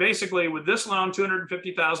basically with this loan,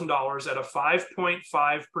 $250,000 at a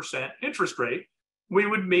 5.5% interest rate, we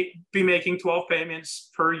would be making 12 payments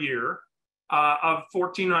per year of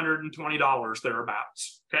 $1,420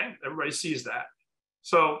 thereabouts. Okay, everybody sees that.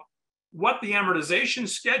 So what the amortization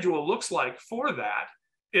schedule looks like for that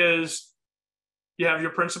is you have your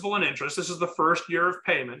principal and interest. This is the first year of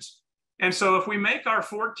payments. And so if we make our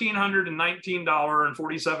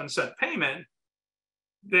 $1,419.47 payment,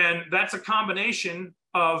 then that's a combination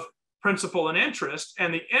of principal and interest.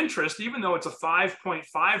 And the interest, even though it's a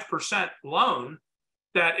 5.5% loan,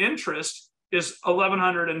 that interest is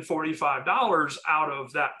 $1,145 out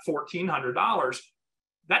of that $1,400.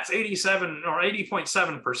 That's 87 or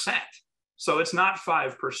 80.7%. So it's not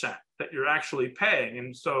 5% that you're actually paying.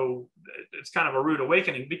 And so it's kind of a rude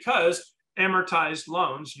awakening because amortized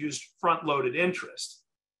loans use front-loaded interest.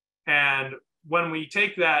 And when we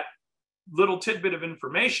take that little tidbit of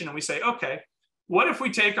information and we say, okay, what if we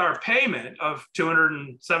take our payment of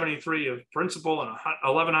 $273 of principal and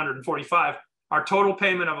 $1,145, our total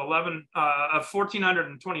payment of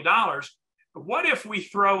 $1,420, what if we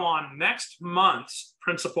throw on next month's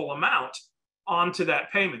principal amount onto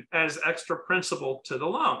that payment as extra principal to the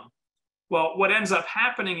loan? Well, what ends up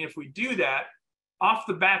happening if we do that, off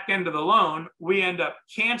the back end of the loan, we end up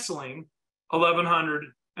canceling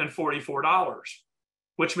 $1,144,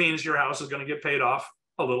 which means your house is going to get paid off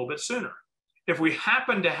a little bit sooner. If we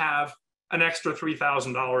happen to have an extra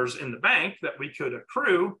 $3,000 in the bank that we could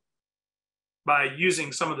accrue by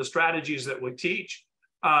using some of the strategies that we teach,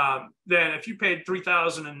 then if you paid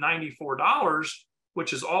 $3,094,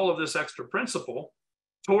 which is all of this extra principal,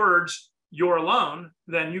 towards your loan,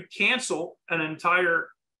 then you cancel an entire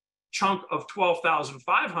chunk of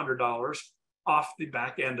 $12,500 off the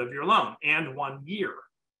back end of your loan and 1 year.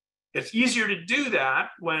 It's easier to do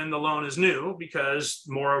that when the loan is new because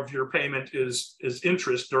more of your payment is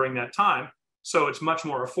interest during that time. So it's much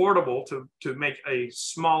more affordable to make a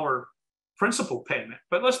smaller principal payment.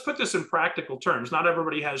 But let's put this in practical terms. Not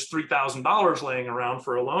everybody has $3,000 laying around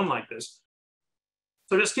for a loan like this.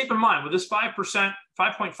 So just keep in mind with this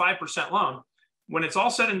 5.5% loan, when it's all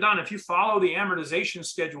said and done, if you follow the amortization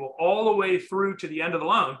schedule all the way through to the end of the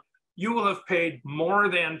loan, you will have paid more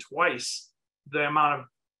than twice the amount of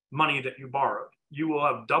money that you borrowed. You will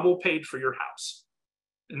have double paid for your house.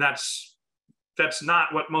 And that's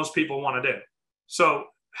not what most people want to do. So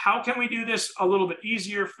how can we do this a little bit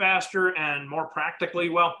easier, faster, and more practically?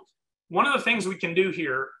 Well, one of the things we can do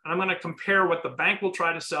here, and I'm going to compare what the bank will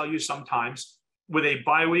try to sell you sometimes with a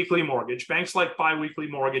biweekly mortgage. Banks like biweekly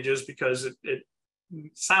mortgages because it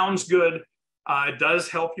sounds good. It does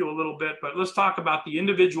help you a little bit, but let's talk about the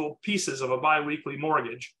individual pieces of a biweekly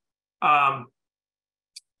mortgage.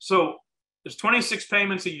 So there's 26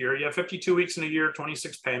 payments a year. You have 52 weeks in a year,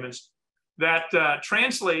 26 payments. That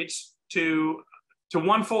translates to to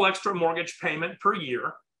 1 full extra mortgage payment per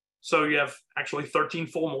year. So you have actually 13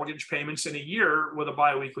 full mortgage payments in a year with a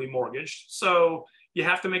biweekly mortgage. So you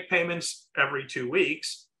have to make payments every 2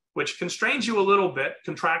 weeks, which constrains you a little bit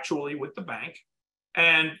contractually with the bank.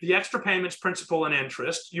 And the extra payments, principal and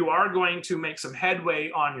interest, you are going to make some headway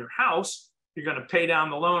on your house. You're going to pay down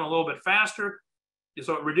the loan a little bit faster.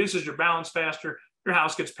 So it reduces your balance faster. Your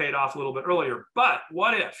house gets paid off a little bit earlier. But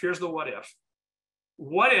what if? Here's the what if.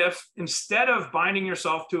 What if instead of binding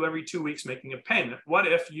yourself to every 2 weeks making a payment, what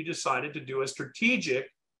if you decided to do a strategic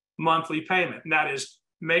monthly payment? And that is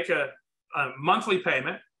make a monthly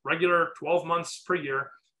payment, regular 12 months per year,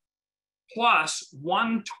 plus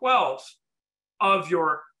 1/12 of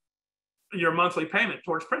your monthly payment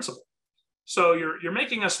towards principal. So you're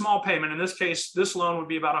making a small payment. In this case, this loan would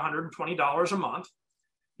be about $120 a month.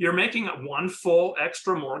 You're making 1 full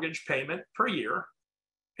extra mortgage payment per year.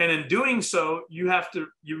 And in doing so, you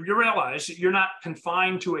realize you're not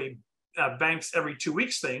confined to a bank's every 2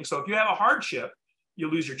 weeks thing. So if you have a hardship, you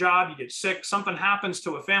lose your job, you get sick, something happens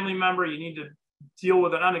to a family member, you need to deal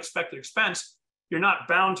with an unexpected expense, you're not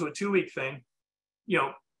bound to a 2-week thing.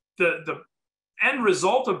 The end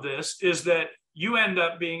result of this is that you end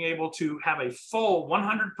up being able to have a full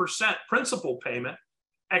 100% principal payment,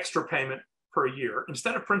 extra payment per year,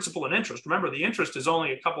 instead of principal and interest. Remember, the interest is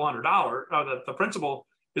only a couple $100. The principal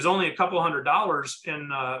is only a couple $100 in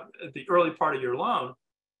the early part of your loan.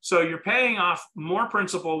 So you're paying off more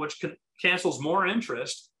principal, which cancels more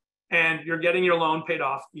interest, and you're getting your loan paid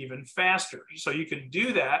off even faster. So you can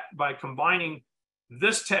do that by combining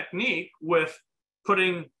this technique with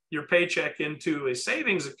putting your paycheck into a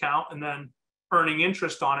savings account and then earning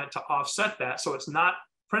interest on it to offset that. So it's not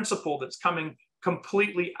principal that's coming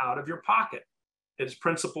completely out of your pocket. It's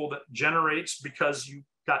principal that generates because you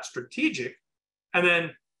got strategic, and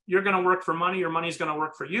then you're going to work for money, your money's going to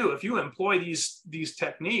work for you. If you employ these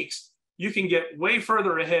techniques, you can get way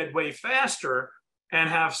further ahead, way faster, and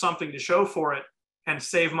have something to show for it and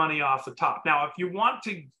save money off the top. Now, if you want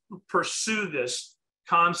to pursue this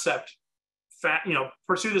concept,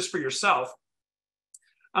 pursue this for yourself,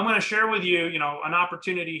 I'm going to share with you, an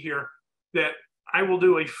opportunity here that I will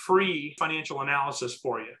do a free financial analysis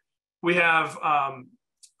for you. We have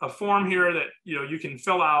a form here that you can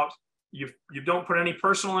fill out. You don't put any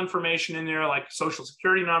personal information in there like social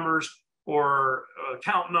security numbers or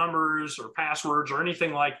account numbers or passwords or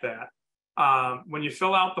anything like that. When you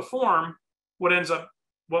fill out the form,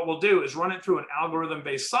 what we'll do is run it through an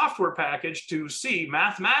algorithm-based software package to see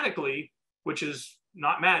mathematically, which is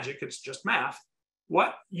not magic, it's just math,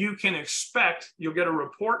 what you can expect. You'll get a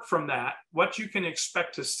report from that, what you can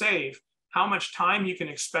expect to save, how much time you can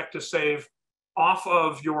expect to save off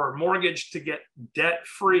of your mortgage to get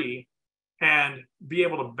debt-free and be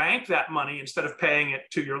able to bank that money instead of paying it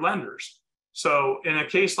to your lenders. So in a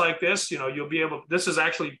case like this, you'll be able, this is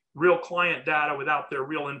actually real client data without their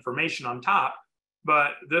real information on top.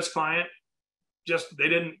 But this client they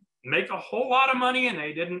didn't make a whole lot of money, and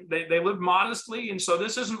they lived modestly. And so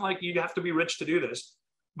this isn't like you have to be rich to do this.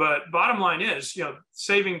 But bottom line is,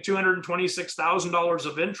 saving $226,000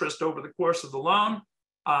 of interest over the course of the loan,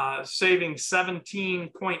 saving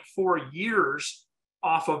 17.4 years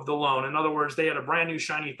off of the loan. In other words, they had a brand new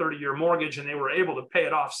shiny 30-year mortgage and they were able to pay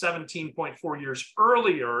it off 17.4 years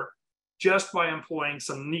earlier just by employing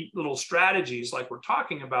some neat little strategies like we're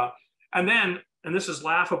talking about. And then, and this is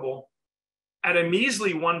laughable, at a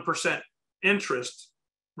measly 1% interest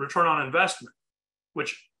return on investment,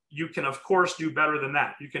 which you can of course do better than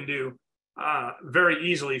that. You can do very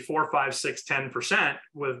easily 4, 5, 6, 10%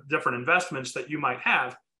 with different investments that you might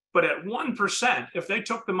have. But at 1%, if they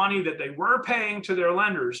took the money that they were paying to their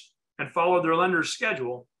lenders and followed their lender's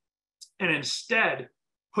schedule, and instead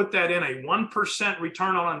put that in a 1%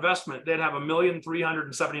 return on investment, they'd have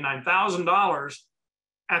 $1,379,000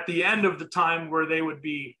 at the end of the time where they would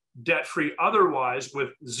be debt-free otherwise with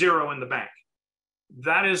zero in the bank.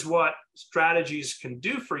 That is what strategies can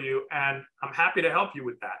do for you, and I'm happy to help you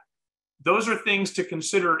with that. Those are things to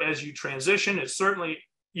consider as you transition. It's certainly,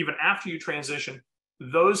 even after you transition,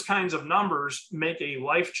 those kinds of numbers make a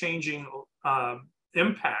life-changing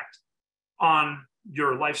impact on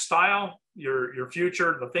your lifestyle, your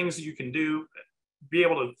future, the things that you can do, be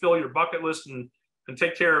able to fill your bucket list and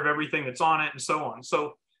take care of everything that's on it and so on.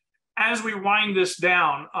 So as we wind this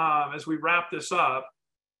down, as we wrap this up,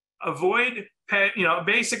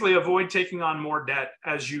 basically avoid taking on more debt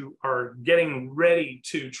as you are getting ready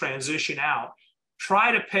to transition out.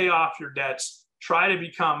 Try to pay off your debts, try to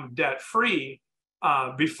become debt-free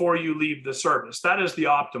before you leave the service. That is the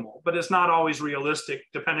optimal, but it's not always realistic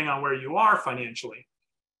depending on where you are financially.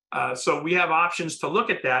 So we have options to look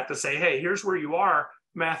at that to say, hey, here's where you are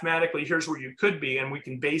mathematically, here's where you could be, and we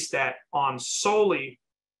can base that on solely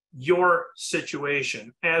your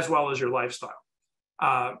situation as well as your lifestyle.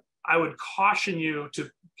 I would caution you to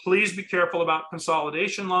please be careful about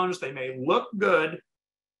consolidation loans. They may look good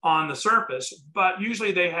on the surface, but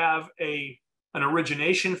usually they have an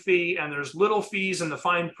origination fee, and there's little fees in the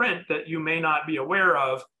fine print that you may not be aware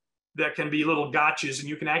of that can be little gotchas, and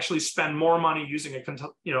you can actually spend more money using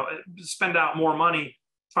spend out more money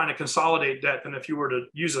trying to consolidate debt than if you were to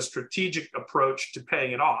use a strategic approach to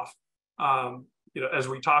paying it off. As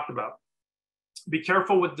we talked about, be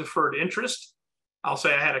careful with deferred interest. I'll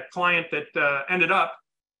say I had a client that ended up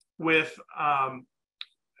with a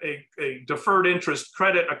deferred interest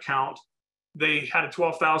credit account. They had a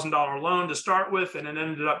 $12,000 loan to start with, and it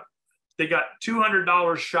ended up, they got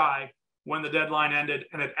 $200 shy when the deadline ended,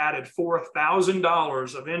 and it added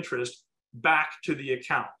 $4,000 of interest back to the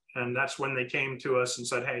account. And that's when they came to us and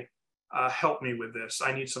said, hey, help me with this.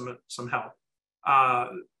 I need some help.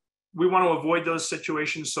 We want to avoid those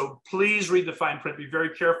situations. So please read the fine print. Be very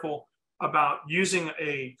careful about using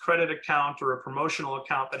a credit account or a promotional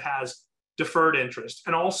account that has deferred interest,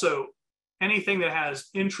 and also anything that has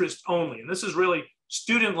interest only. And this is really,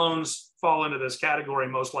 student loans fall into this category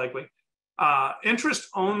most likely. Interest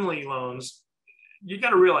only loans, you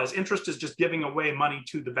got to realize interest is just giving away money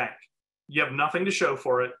to the bank. You have nothing to show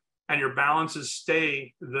for it, and your balances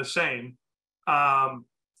stay the same.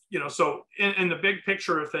 So in the big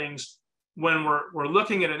picture of things, when we're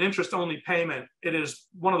looking at an interest only payment, it is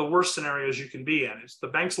one of the worst scenarios you can be in. It's the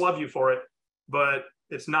banks love you for it, but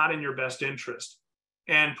it's not in your best interest.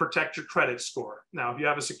 And protect your credit score. Now, if you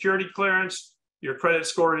have a security clearance, your credit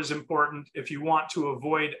score is important. If you want to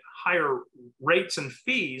avoid higher rates and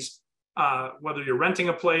fees, whether you're renting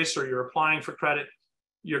a place or you're applying for credit,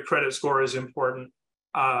 your credit score is important.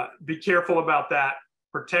 Be careful about that.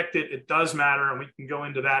 Protect it. It does matter, and we can go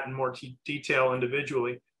into that in more detail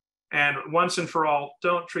individually. And once and for all,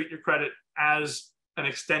 don't treat your credit as an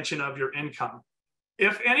extension of your income.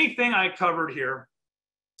 If anything I covered here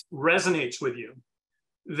resonates with you,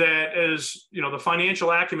 that is, the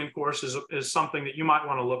financial acumen course is something that you might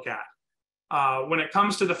want to look at. When it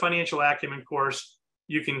comes to the financial acumen course,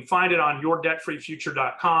 you can find it on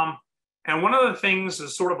yourdebtfreefuture.com. And one of the things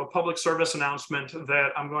is sort of a public service announcement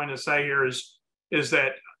that I'm going to say here is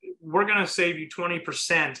that we're going to save you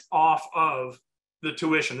 20% off of the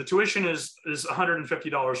tuition. The tuition is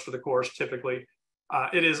 $150 for the course typically.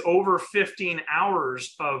 It is over 15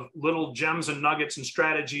 hours of little gems and nuggets and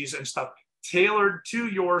strategies and stuff tailored to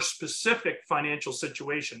your specific financial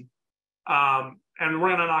situation. And we're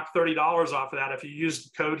going to knock $30 off of that if you use the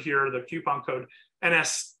code here, the coupon code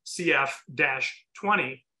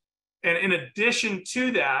NSCF-20. And in addition to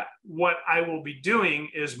that, what I will be doing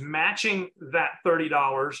is matching that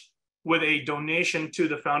 $30 with a donation to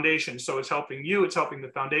the foundation. So it's helping you, it's helping the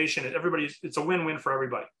foundation, and it's a win-win for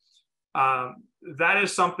everybody. That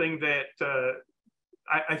is something that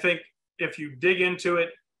I think if you dig into it,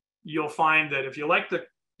 you'll find that if you like the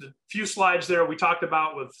few slides there we talked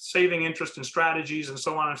about with saving interest and strategies and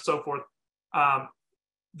so on and so forth,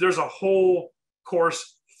 there's a whole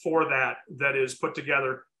course for that is put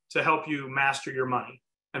together to help you master your money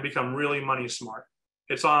and become really money smart.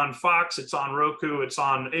 It's on Fox, it's on Roku, it's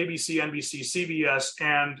on ABC, NBC, CBS,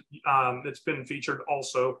 and it's been featured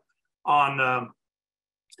also on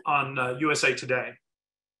USA Today.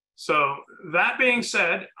 So that being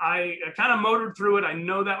said, I kind of motored through it. I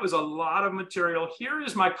know that was a lot of material. Here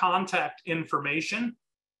is my contact information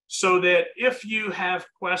so that if you have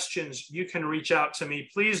questions, you can reach out to me.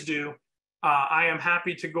 Please do. I am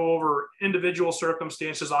happy to go over individual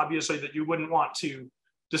circumstances, obviously, that you wouldn't want to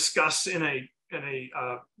discuss in a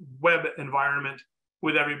web environment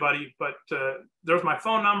with everybody. But there's my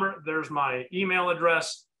phone number. There's my email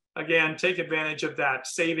address. Again, take advantage of that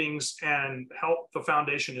savings and help the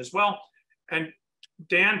foundation as well. And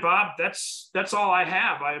Dan, Bob, that's all I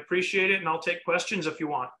have. I appreciate it, and I'll take questions if you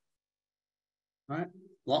want. All right,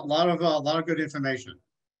 a lot of good information.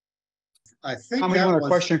 I think another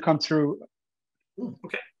question come through.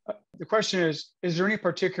 Okay. The question is there any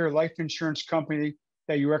particular life insurance company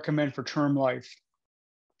that you recommend for term life?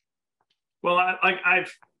 Well,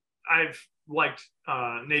 I've liked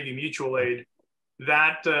Navy Mutual Aid.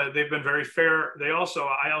 That they've been very fair. They also,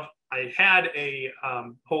 I had a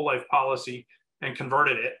whole life policy and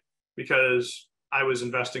converted it because I was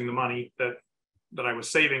investing the money that I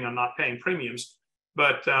was saving on not paying premiums.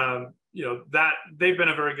 But that they've been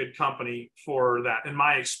a very good company for that in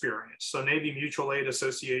my experience. So Navy Mutual Aid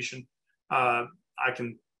Association, I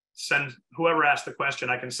can send whoever asked the question,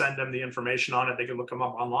 I can send them the information on it. They can look them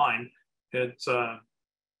up online. It's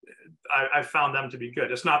I found them to be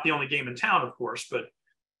good. It's not the only game in town, of course, but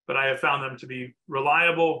I have found them to be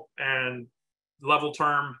reliable and level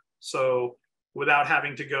term. So without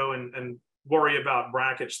having to go and worry about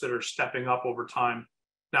brackets that are stepping up over time.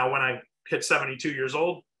 Now, when I hit 72 years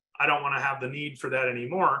old, I don't want to have the need for that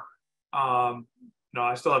anymore. No,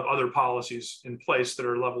 I still have other policies in place that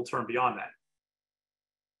are level term beyond that.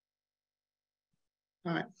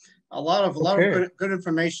 All right, a lot of good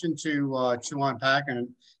information to unpack,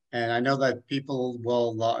 and I know that people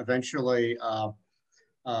will eventually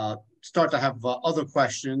start to have other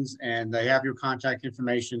questions, and they have your contact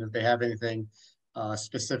information if they have anything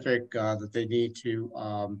specific that they need to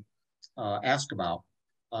ask about.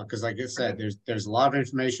 Because, like I said, there's a lot of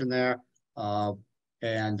information there,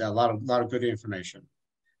 and a lot of good information.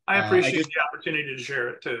 I appreciate the opportunity to share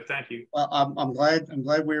it too. Thank you. Well, I'm glad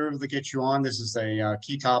we were able to get you on. This is a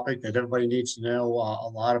key topic that everybody needs to know a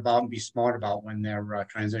lot about and be smart about when they're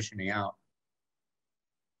transitioning out.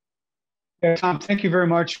 Yeah, Tom, thank you very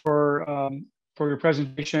much for your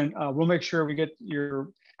presentation. We'll make sure we get your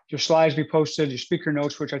slides be posted, your speaker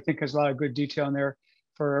notes, which I think has a lot of good detail in there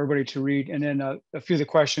for everybody to read. And then a few of the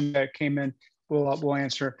questions that came in, we'll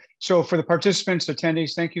answer. So for the participants,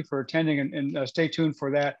 attendees, thank you for attending, and stay tuned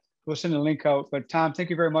for that. We'll send a link out. But Tom,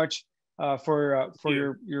 thank you very much for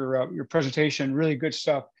your presentation. Really good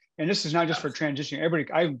stuff. And this is not just for transitioning.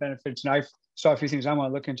 Everybody, I have benefits, and I saw a few things I want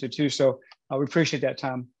to look into too. So we appreciate that,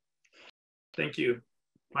 Tom. Thank you.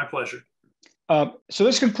 My pleasure. So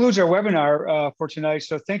this concludes our webinar for tonight.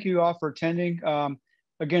 So thank you all for attending.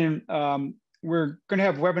 Again, we're going to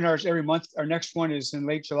have webinars every month. Our next one is in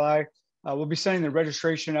late July. We'll be sending the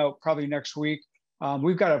registration out probably next week.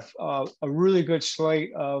 We've got a really good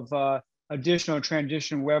slate of additional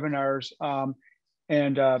transition webinars. So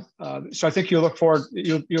I think you'll look forward,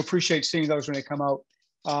 you'll appreciate seeing those when they come out.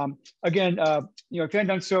 Again, if you haven't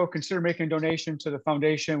done so, consider making a donation to the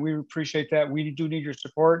foundation. We appreciate that. We do need your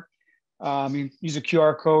support. Use the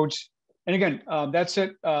QR codes. And again, that's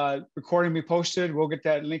it. Recording will be posted. We'll get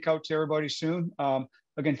that link out to everybody soon.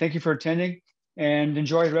 Again, thank you for attending, and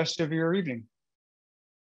enjoy the rest of your evening.